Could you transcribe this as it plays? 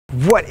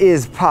What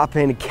is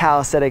poppin',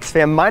 calisthenics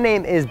fam? My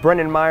name is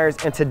Brendan Meyers,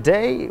 and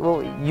today,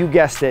 well, you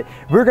guessed it,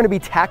 we're gonna be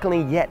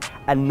tackling yet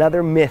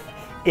another myth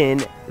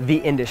in the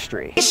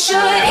industry.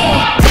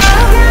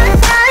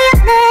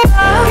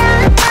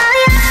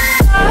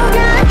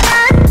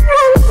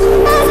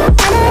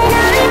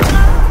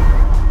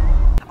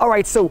 All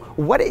right, so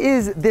what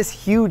is this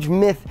huge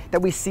myth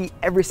that we see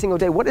every single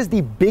day? What is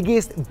the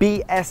biggest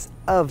BS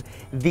of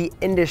the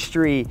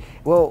industry?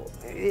 Well,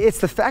 it's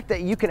the fact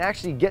that you can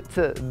actually get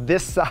to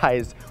this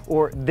size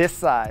or this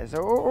size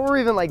or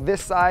even like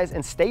this size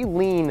and stay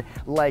lean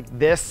like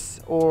this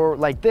or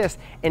like this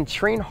and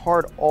train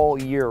hard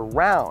all year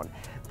round.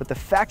 But the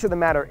fact of the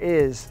matter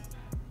is,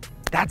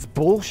 that's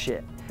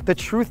bullshit. The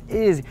truth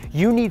is,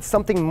 you need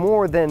something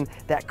more than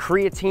that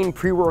creatine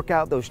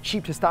pre-workout, those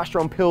cheap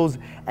testosterone pills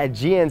at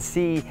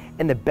GNC,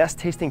 and the best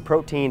tasting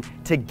protein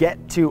to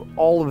get to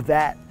all of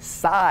that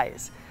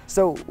size.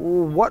 So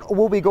what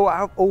will we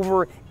go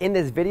over in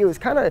this video is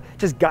kind of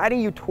just guiding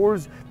you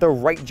towards the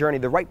right journey,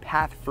 the right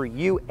path for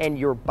you and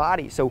your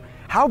body. So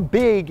how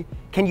big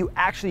can you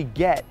actually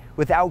get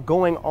without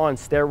going on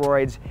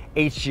steroids,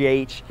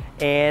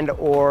 HGH,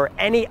 or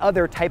any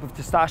other type of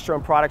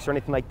testosterone products or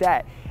anything like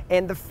that?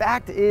 And the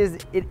fact is,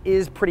 it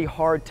is pretty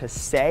hard to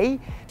say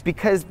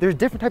because there's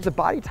different types of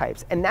body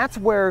types. And that's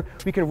where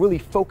we can really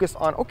focus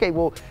on, okay,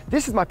 well,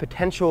 this is my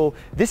potential.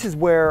 This is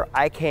where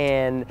I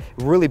can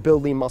really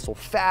build lean muscle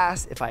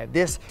fast if I have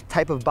this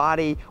type of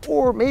body,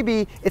 or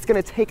maybe it's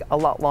gonna take a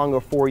lot longer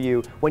for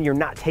you when you're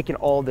not taking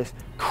all this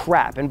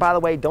crap. And by the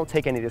way, don't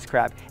take any of this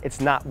crap.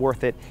 It's not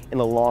worth it in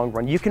the long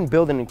run. You can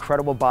build an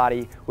incredible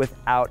body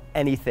without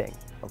anything.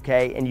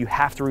 Okay, and you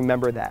have to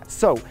remember that.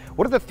 So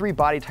what are the three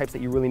body types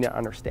that you really need to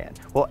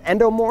understand? Well,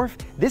 endomorph,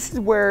 this is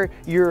where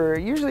you're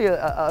usually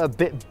a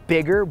bit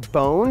bigger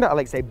boned. I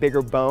like to say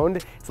bigger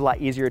boned. It's a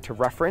lot easier to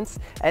reference.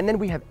 And then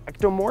we have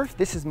ectomorph.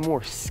 This is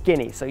more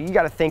skinny. So you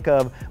got to think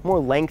of more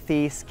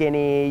lengthy,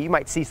 skinny. You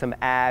might see some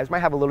abs, might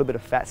have a little bit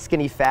of fat,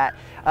 skinny fat.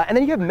 And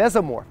then you have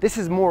mesomorph. This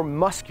is more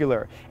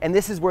muscular. And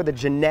this is where the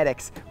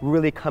genetics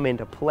really come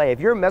into play. If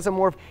you're a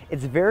mesomorph,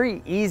 it's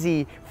very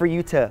easy for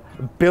you to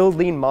build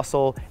lean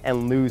muscle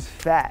and lose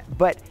fat.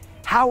 But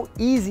how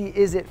easy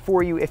is it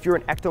for you if you're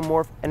an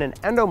ectomorph and an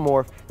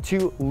endomorph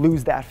to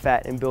lose that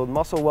fat and build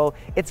muscle? Well,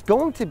 it's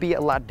going to be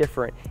a lot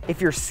different. If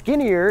you're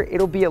skinnier,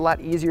 it'll be a lot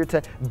easier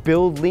to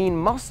build lean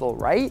muscle,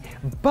 right?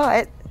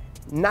 But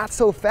not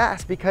so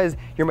fast because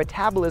your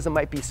metabolism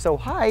might be so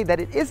high that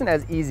it isn't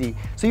as easy.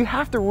 So you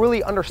have to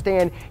really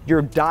understand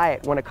your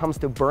diet when it comes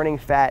to burning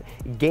fat,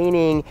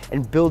 gaining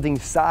and building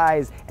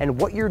size, and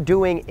what you're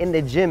doing in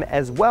the gym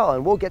as well.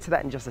 And we'll get to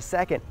that in just a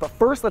second. But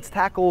first, let's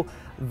tackle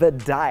the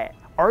diet.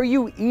 Are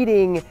you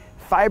eating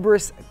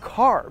fibrous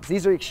carbs?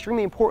 These are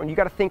extremely important. You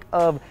got to think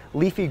of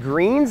leafy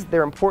greens.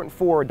 They're important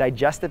for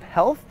digestive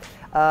health.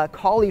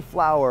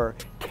 Cauliflower,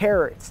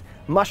 carrots,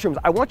 mushrooms.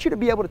 I want you to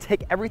be able to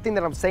take everything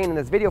that I'm saying in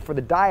this video for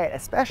the diet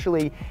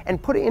especially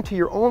and put it into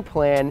your own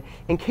plan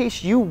in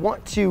case you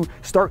want to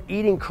start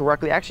eating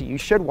correctly. Actually, you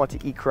should want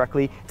to eat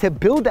correctly to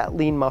build that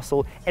lean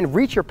muscle and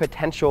reach your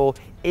potential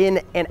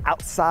in and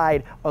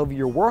outside of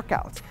your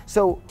workouts.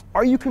 So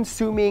are you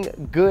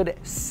consuming good,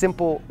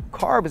 simple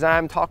carbs?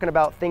 I'm talking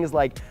about things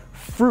like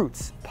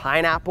fruits,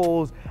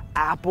 pineapples,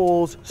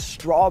 apples,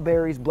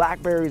 strawberries,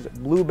 blackberries,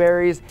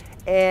 blueberries.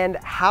 And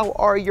how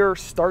are your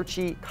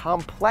starchy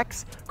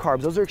complex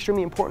carbs? Those are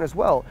extremely important as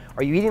well.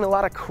 Are you eating a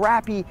lot of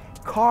crappy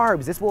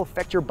carbs? This will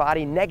affect your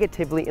body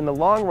negatively in the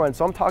long run.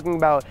 So I'm talking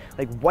about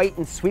like white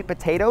and sweet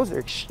potatoes. They're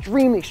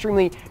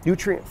extremely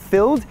nutrient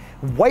filled.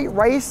 White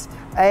rice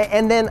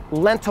and then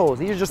lentils.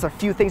 These are just a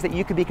few things that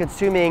you could be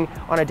consuming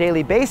on a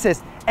daily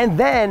basis. And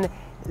then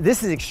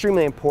this is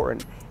extremely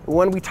important.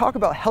 When we talk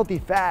about healthy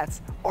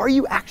fats, are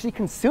you actually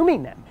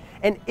consuming them?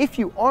 And if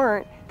you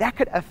aren't, that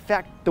could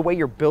affect the way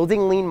you're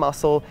building lean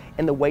muscle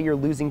and the way you're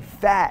losing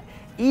fat.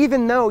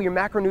 Even though your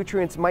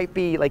macronutrients might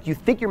be, like you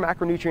think your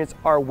macronutrients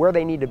are where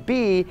they need to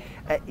be,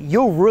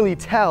 you'll really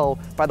tell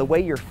by the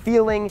way you're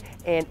feeling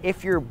and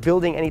if you're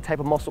building any type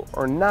of muscle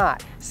or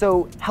not.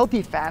 So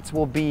healthy fats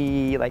will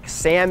be like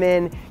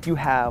salmon, you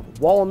have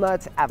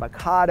walnuts,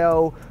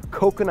 avocado,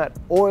 coconut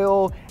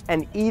oil,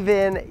 and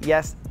even,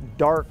 yes,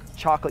 dark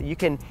chocolate. You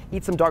can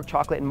eat some dark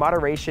chocolate in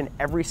moderation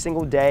every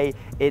single day.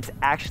 It's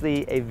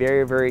actually a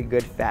very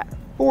good fat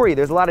for you.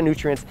 There's a lot of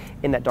nutrients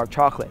in that dark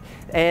chocolate.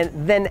 And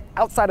then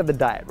outside of the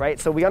diet, right?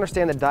 So we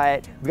understand the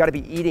diet, we got to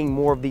be eating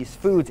more of these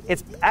foods.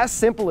 It's as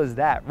simple as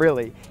that,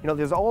 really. You know,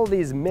 there's all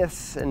these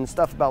myths and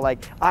stuff about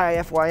like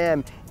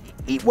IFYM,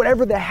 eat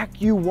whatever the heck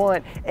you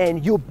want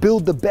and you'll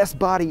build the best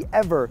body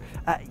ever.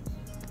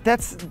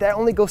 That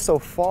only goes so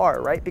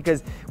far, right?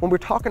 Because when we're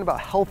talking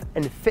about health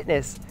and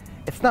fitness,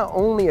 it's not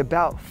only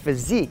about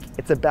physique,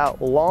 it's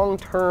about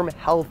long-term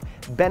health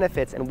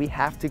benefits, and we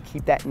have to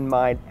keep that in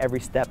mind every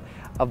step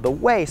of the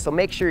way. So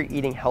make sure you're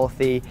eating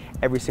healthy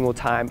every single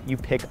time you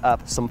pick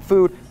up some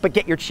food, but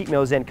get your cheat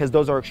meals in because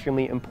those are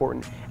extremely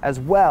important as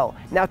well.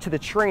 Now to the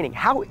training.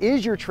 How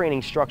is your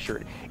training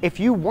structured? If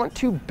you want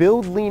to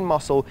build lean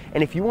muscle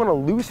and if you want to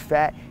lose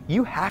fat,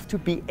 you have to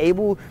be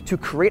able to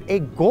create a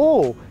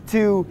goal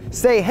to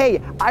say,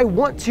 hey, I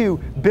want to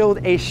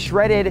build a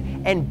shredded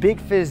and big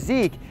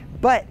physique,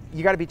 but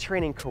you gotta be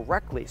training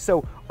correctly.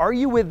 So are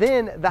you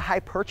within the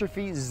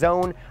hypertrophy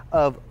zone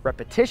of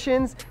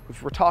repetitions,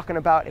 which we're talking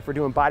about if we're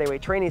doing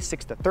bodyweight training,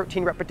 6 to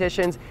 13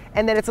 repetitions,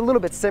 and then it's a little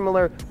bit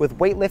similar with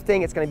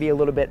weightlifting. It's gonna be a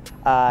little bit,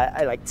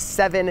 I like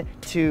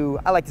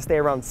to stay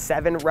around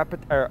 7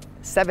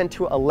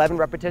 to 11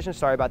 repetitions,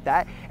 sorry about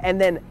that.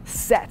 And then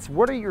sets,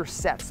 what are your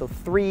sets? So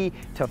 3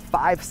 to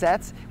 5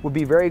 sets would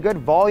be very good.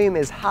 Volume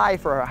is high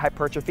for a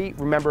hypertrophy,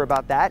 remember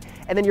about that.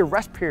 And then your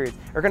rest periods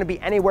are gonna be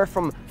anywhere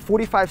from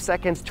 45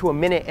 seconds to a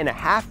minute and a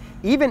half,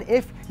 even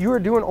if you are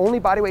doing only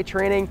bodyweight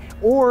training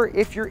or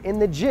if you're in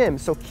the gym.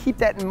 So keep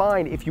that in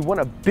mind if you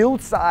want to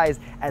build size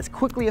as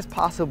quickly as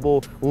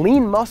possible,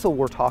 lean muscle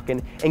we're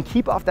talking, and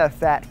keep off that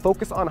fat,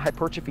 focus on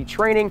hypertrophy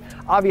training.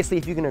 Obviously,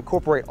 if you can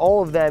incorporate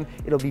all of them,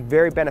 it'll be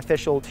very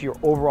beneficial to your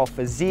overall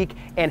physique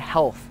and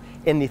health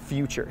in the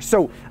future.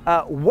 So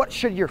what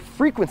should your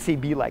frequency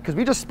be like? Because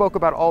we just spoke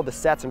about all the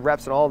sets and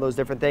reps and all those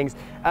different things.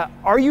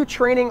 Are you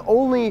training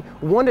only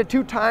 1 to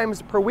 2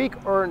 times per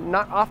week or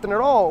not often at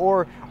all?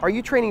 Or are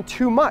you training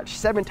too much,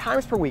 7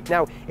 times per week?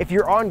 Now, if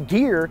you're on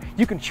gear,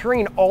 you can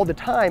train all the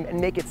time and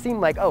make it seem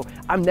like, oh,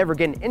 I'm never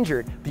getting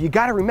injured. But you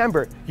gotta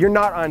remember, you're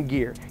not on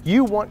gear.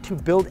 You want to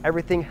build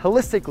everything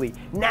holistically,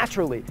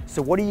 naturally.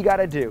 So what do you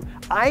gotta do?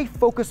 I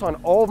focus on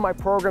all of my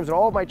programs and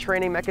all of my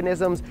training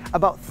mechanisms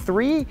about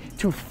 3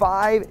 to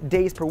 5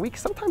 days per week,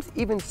 sometimes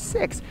even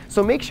 6.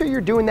 So make sure you're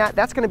doing that.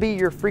 That's gonna be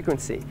your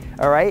frequency,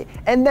 all right?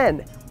 And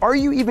then, are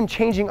you even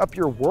changing up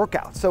your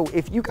workout? So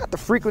if you got the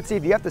frequency,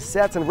 if you have the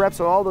sets and reps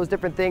and all those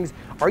different things,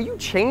 are you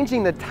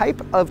changing the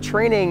type of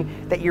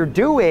training that you're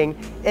doing?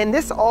 And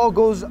this all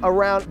goes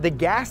around the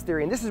gas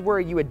theory, and this is where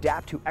you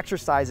adapt to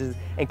exercises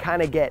and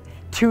kind of get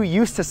too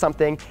used to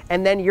something,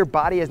 and then your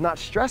body is not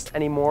stressed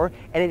anymore,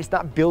 and it's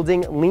not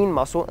building lean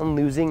muscle and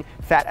losing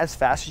fat as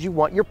fast as you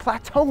want. You're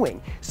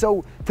plateauing.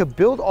 So to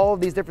build all of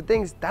these different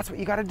things, that's what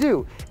you gotta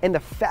do. And the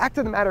fact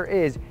of the matter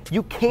is,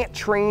 you can't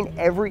train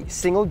every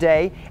single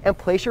day and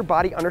place your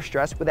body under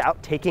stress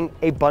without taking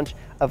a bunch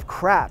of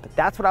crap.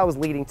 That's what I was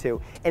leading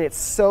to. And it's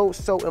so,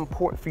 so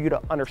important for you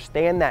to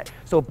understand that.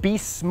 So be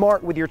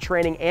smart with your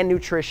training and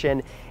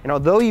nutrition. And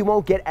although you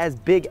won't get as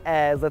big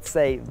as, let's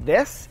say,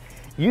 this,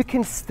 you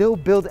can still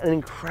build an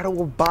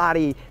incredible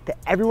body that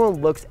everyone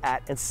looks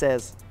at and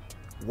says,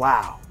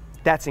 wow,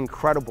 that's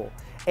incredible.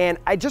 And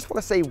I just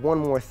want to say one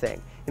more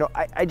thing. You know,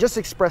 I just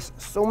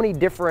expressed so many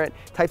different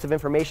types of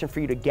information for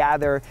you to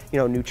gather, you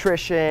know,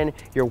 nutrition,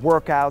 your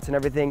workouts and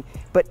everything.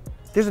 But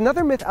there's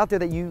another myth out there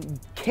that you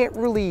can't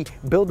really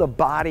build a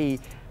body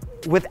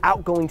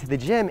without going to the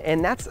gym,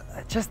 and that's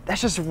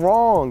just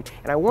wrong.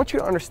 And I want you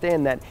to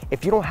understand that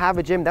if you don't have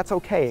a gym, that's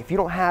okay. If you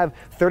don't have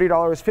 $30,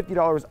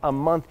 $50 a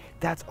month,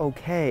 that's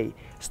okay.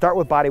 Start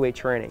with bodyweight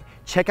training.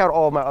 Check out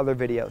all of my other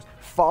videos.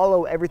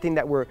 Follow everything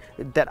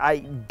that I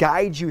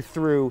guide you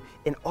through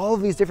in all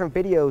of these different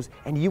videos,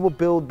 and you will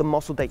build the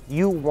muscle that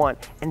you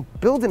want and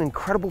build an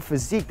incredible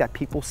physique that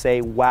people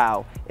say,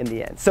 wow, in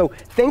the end. So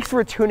thanks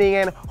for tuning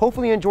in.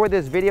 Hopefully you enjoyed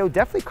this video.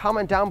 Definitely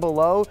comment down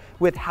below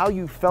with how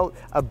you felt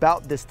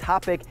about this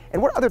topic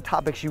and what other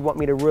topics you want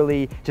me to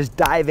really just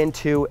dive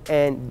into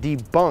and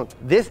debunk.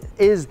 This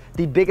is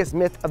the biggest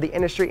myth of the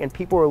industry, and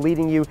people are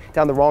leading you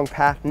down the wrong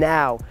path.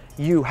 Now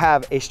you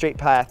have a straight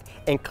path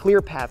and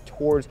clear path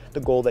towards the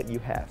goal that you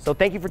have. So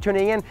thank you for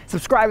tuning in.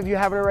 Subscribe if you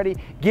haven't already.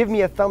 Give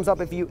me a thumbs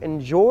up if you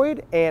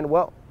enjoyed, and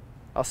well,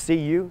 I'll see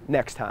you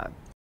next time.